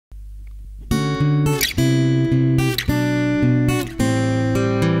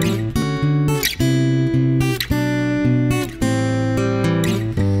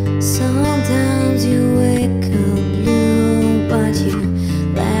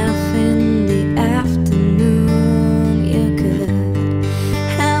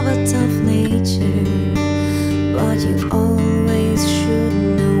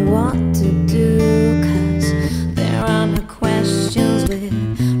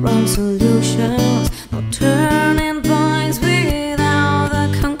wrong solutions, no turning points without a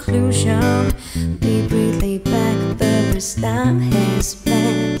conclusion. Be briefly back, the worst time has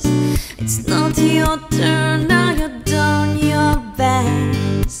passed. It's not your turn, now you've done your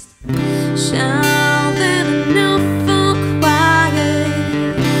best. Shout that enough for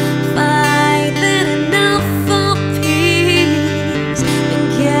quiet, fight that enough for peace, been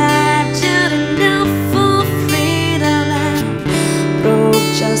captured enough for freedom, and broke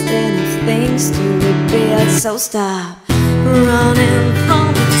just enough things to rebuild. So stop running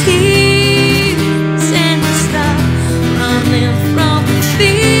from the tears and stop running from the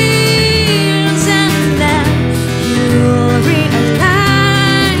fears, and then you'll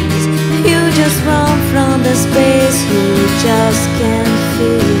realize you just run from the space you just can't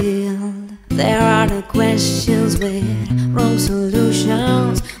feel. There are the questions with wrong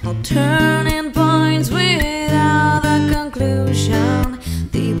solutions, no turning points without a conclusion.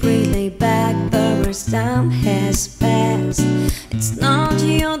 Deeply laid back, the worst time has passed. It's not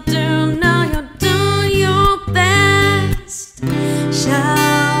your turn, now you're doing your best.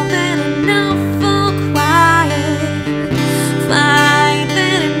 Shout that enough for quiet, fight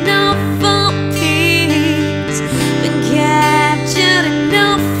that enough for peace, been captured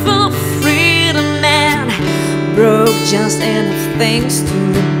enough for freedom, and broke just enough things to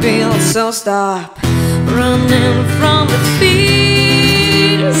rebuild. So stop running from the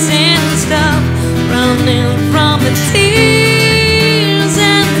fears and stop running from the tears,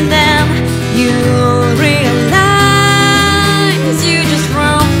 and then you'll realize you just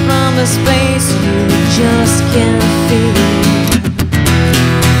run from a space you just can't feel.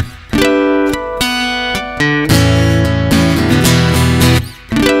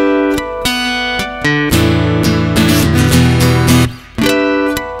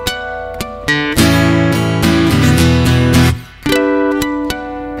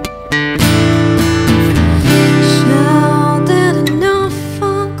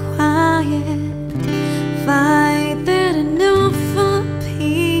 Fight that enough for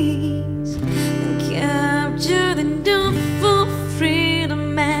peace, and captured enough for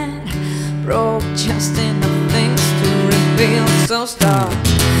freedom, and broke just enough things to reveal. So stop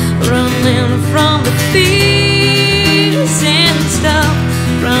running from the fears and stop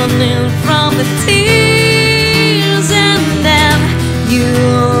running from the tears, and then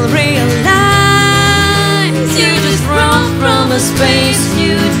you'll realize you just run from a space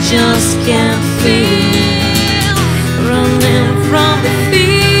you just can't feel. Running from the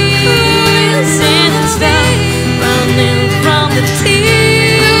fears and stop running from the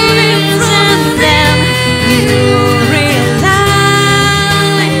tears, and then you'll realize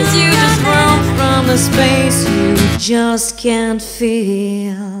you just run from a space you just can't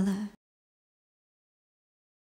feel.